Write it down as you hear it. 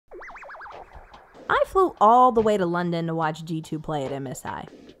I flew all the way to London to watch G2 play at MSI.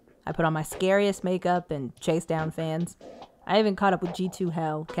 I put on my scariest makeup and chased down fans. I even caught up with G2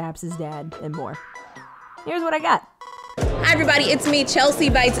 Hel, Caps' dad, and more. Here's what I got. Hi everybody, it's me, Chelsea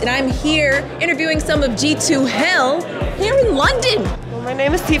Bytes, and I'm here interviewing some of G2 Hel here in London. Well, my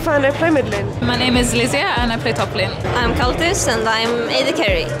name is Tifa and I play mid lane. My name is Lizia and I play top lane. I'm Cultist and I'm AD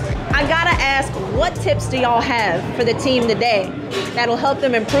carry. I gotta ask, what tips do y'all have for the team today that'll help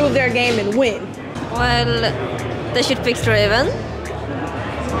them improve their game and win? Well, they should fix Raven.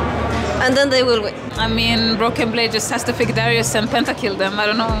 And then they will win. I mean, Broken Blade just has to pick Darius and pentakill them. I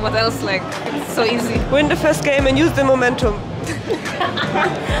don't know what else, like, it's so easy. Win the first game and use the momentum.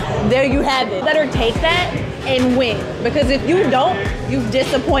 There you have it. Let her take that and win. Because if you don't, you've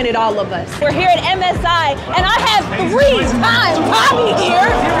disappointed all of us. We're here at MSI, and I have three-time Tommy here.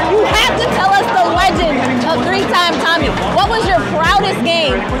 You have to tell us the legend of three-time Tommy. What was your proudest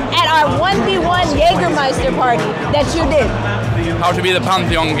game at our 1v1 Jägermeister party that you did? How to be the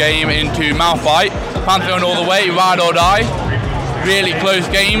Pantheon game into Malphite. Pantheon all the way, ride or die. Really close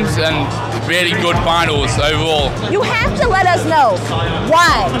games and really good finals overall. You have to let us know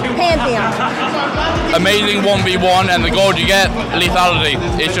why Pantheon. Amazing 1v1 and the gold you get, lethality.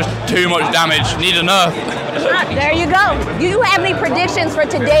 It's just too much damage. Need a nerf. There you go. Do you have any predictions for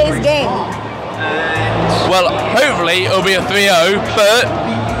today's game? Well, hopefully it'll be a 3-0, but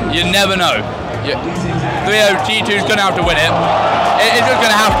you never know. 3-0, G2's gonna have to win it. It's just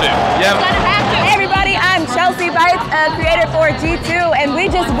gonna have to. Yeah. Hey everybody, I'm Chelsea Bytes, creator for G2, and we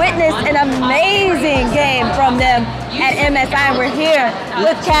just witnessed an amazing game from them at MSI. We're here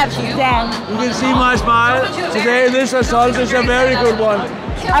with Caps' dad. You can see my smile. Today this result is a very good one.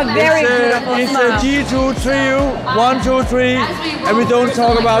 A very beautiful It's smile. a G2 trio, 1, 2, 3, and we don't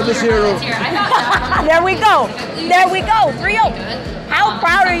talk about the 0. There we go. There we go. 3-0. How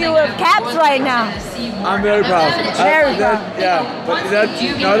proud are you of Caps right now? I'm very proud. Very proud. Yeah, but that's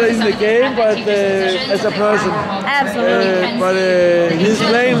not in the game, but as a person. Absolutely. But he's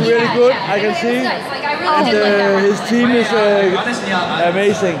playing really good, I can see. And his team is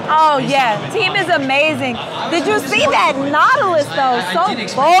amazing. Oh yeah, team is amazing. Did you see that Nautilus though? So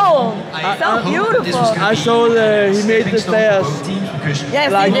bold, so beautiful. I saw he made the stairs.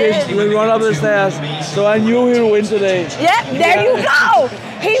 Yes, Like he did. this, we run up the stairs. So I knew he would win today. Yep, there you go.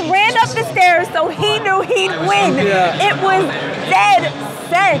 He ran up the stairs, so he knew he'd win. Yeah. It was dead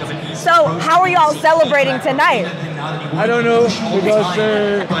set. So how are y'all celebrating tonight? I don't know, because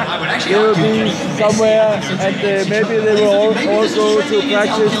they will be somewhere and maybe they will all go to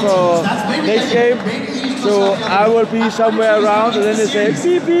practice for next game. So I will be somewhere around and then they say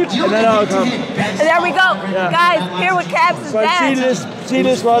beep beep and then I'll come. And there we go. Yeah. Guys, here with Caps' But dad. see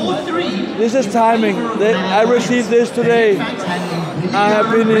this one. This is timing. I received this today. I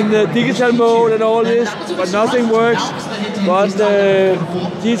have been in the digital mode and all this, but nothing works. But the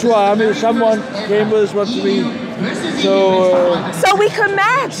G2 Army, someone came with this one to me. So we could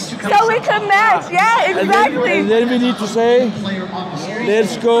match. So we could match. Yeah, exactly. And then we need to say,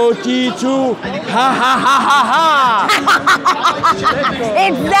 let's go G2. Ha ha ha ha ha.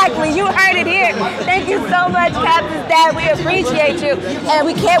 Exactly. You heard it here. Thank you so much, Caps' dad. We appreciate you. And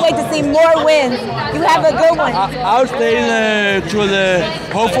we can't wait to see more wins. You have a good one. I'll stay to the,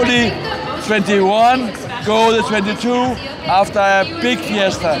 hopefully, 21, go the 22 after a big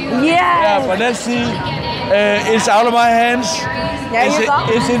fiesta. Yeah, but let's see. It's out of my hands.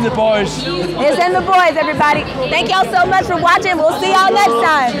 It's in the boys. It's in the boys, everybody. Thank y'all so much for watching. We'll see y'all next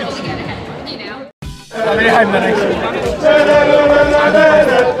time.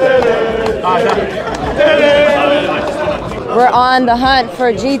 We're on the hunt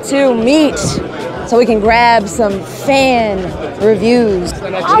for G2 meat so we can grab some fan reviews.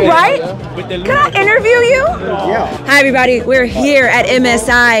 All right, can I interview you? Yeah. Hi everybody, we're here at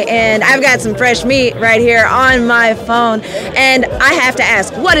MSI and I've got some fresh meat right here on my phone. And I have to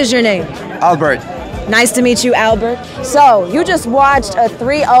ask, what is your name? Albert. Nice to meet you, Albert. So, you just watched a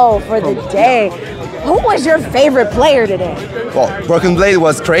 3-0 for the day. Who was your favorite player today? Well, Broken Blade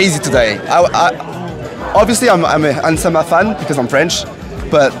was crazy today. Obviously, I'm a Ansama fan because I'm French.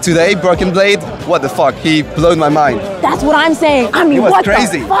 But today, Broken Blade, what the fuck? He blew my mind. That's what I'm saying. I mean, what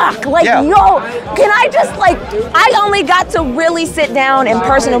crazy. the fuck? Like, Yeah. yo, can I just, like, I only got to really sit down in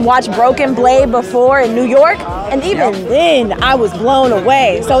person and watch Broken Blade before in New York. And even then, I was blown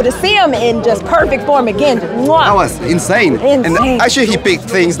away. So to see him in just perfect form again, mwah. That was insane. And actually, he picked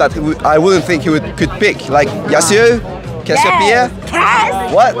things that I wouldn't think he could pick, like Yasuo, Cassiopeia.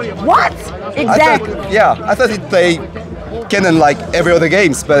 Cass? What? What? Exactly. I thought he'd play canon like every other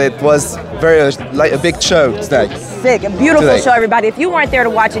games, but it was very like a big show today. Sick, a beautiful Today. show, everybody. If you weren't there to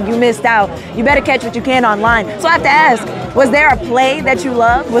watch it, you missed out. You better catch what you can online. So I have to ask, was there a play that you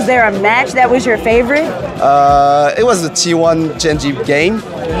loved? Was there a match that was your favorite? It was the T1 Genji game.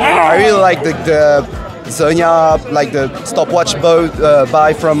 Yeah. I really like the Zonia, like the stopwatch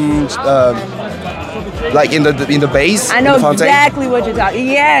buy from like in the base. I know in the fountain. exactly what you're talking.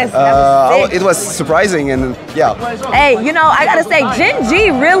 Yes, that was sick. It was surprising and yeah. Hey, you know, I gotta say, Gen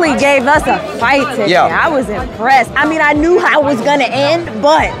G really gave us a fight today. Yeah. I was impressed. I mean, I knew how it was gonna end,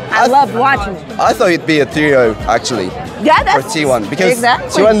 but I loved watching it. I thought it'd be a 3-0 actually. Yeah, that's for T1 because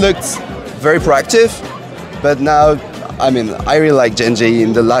exactly. T1 looked very proactive, but now I mean I really like Genji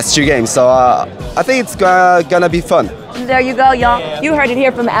in the last 2 games, so I think it's gonna be fun. There you go, y'all. You heard it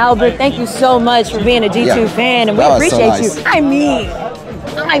here from Alban. Thank you so much for being a G2 fan, and we That was so appreciate nice. you.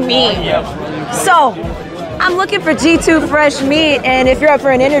 I mean. So, I'm looking for G2 fresh meat, and if you're up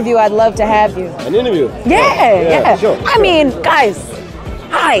for an interview, I'd love to have you. An interview? Yeah. Sure. I mean, guys.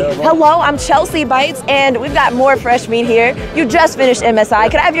 Hi, hello, I'm Chelsea Bytes, and we've got more fresh meat here. You just finished MSI.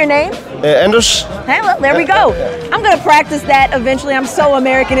 Can I have your name? Anders. Hey, well, there we go. I'm gonna practice that eventually. I'm so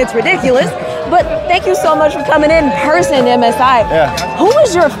American, it's ridiculous. But thank you so much for coming in person, MSI. Yeah. Who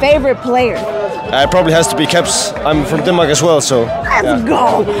is your favorite player? It probably has to be Caps. I'm from Denmark as well, so. Let's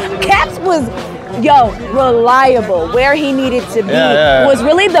go. Caps was, reliable where he needed to be. Yeah. Was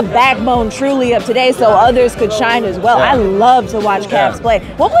really the backbone truly of today, so others could shine as well. I love to watch Caps play.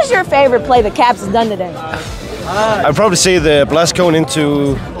 What was your favorite play that Caps has done today? I'd probably say the blast cone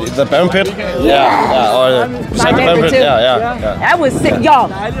into the Baron pit. Or beside the Baron pit. Yeah. That was sick. Y'all,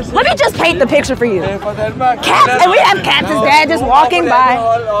 let me just paint the picture for you. Caps, and we have Caps' dad just walking by.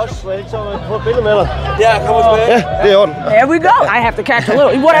 There we go. I have to catch a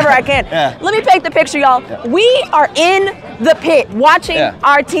little, whatever I can. Let me paint the picture, y'all. We are in the pit watching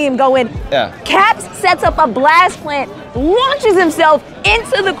our team go in. Caps sets up a blast plant, launches himself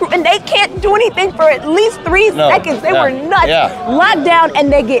into the crew, and they can't do anything for at least 3 seconds. They were nuts. Locked down,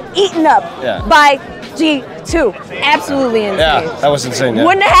 and they get eaten up by G2. Absolutely insane. Yeah, that was insane. Yeah.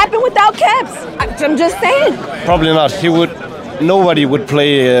 Wouldn't have happened without Caps. I'm just saying. Probably not. Nobody would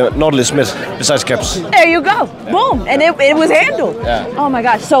play Nautilus mid besides Caps. There you go. Boom. And it was handled. Yeah. Oh my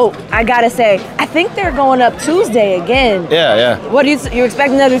gosh. So I gotta say, I think they're going up Tuesday again. Yeah. What do you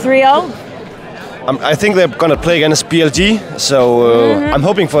expect another 3-0? I think they're gonna play against BLG, so I'm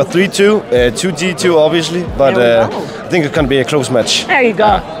hoping for a 3-2, 2G2 obviously, but I think it's gonna be a close match. There you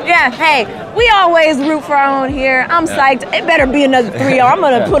go. Yeah, hey, we always root for our own here. I'm psyched. It better be another 3-0. I'm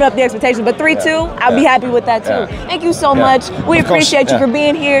gonna put up the expectations, but 3-2, I'll be happy with that too. Thank you so much. We appreciate you for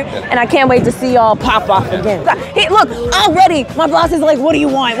being here, and I can't wait to see y'all pop off again. Hey, look, already my boss is like, what do you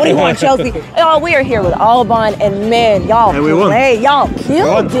want? What do you want, Chelsea? We are here with Alban, and man, y'all play. Y'all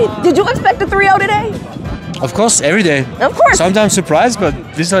killed it. Did you expect a 3-0 today? Of course, every day. Of course. Sometimes surprised, but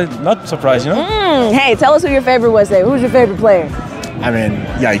this is not surprised, you know? Hey, tell us who your favorite was today. Who's your favorite player? I mean,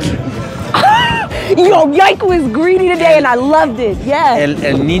 Yike. Yo, Yike was greedy today, and I loved it. Yeah.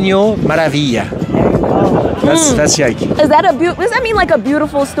 El Niño Maravilla. That's Yike. Is that does that mean like a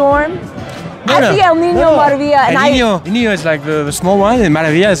beautiful storm? I see El Niño Maravilla, and El Niño is like the small one, and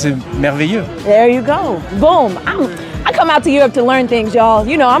Maravilla is merveilleux. There you go. Boom. I come out to Europe to learn things, y'all.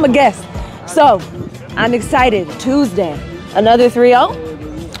 You know, I'm a guest. So, I'm excited. Tuesday, another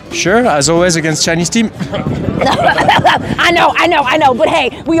 3-0? Sure, as always against Chinese team. I know. But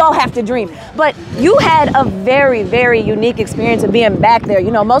hey, we all have to dream. But you had a very, very unique experience of being back there.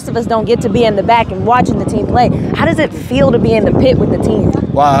 You know, most of us don't get to be in the back and watching the team play. How does it feel to be in the pit with the team?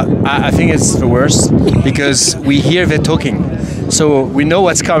 Well, I think it's the worst because we hear they're talking. So we know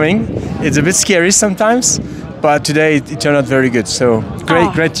what's coming. It's a bit scary sometimes. But today it turned out very good. So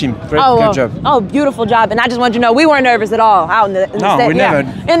great team, great job. Oh, beautiful job. And I just want you to know we weren't nervous at all out in the we never.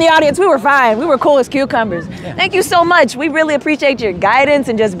 In the audience, we were fine. We were cool as cucumbers. Yeah. Thank you so much. We really appreciate your guidance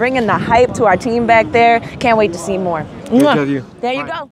and just bringing the hype to our team back there. Can't wait to see more. Great of you. There you go.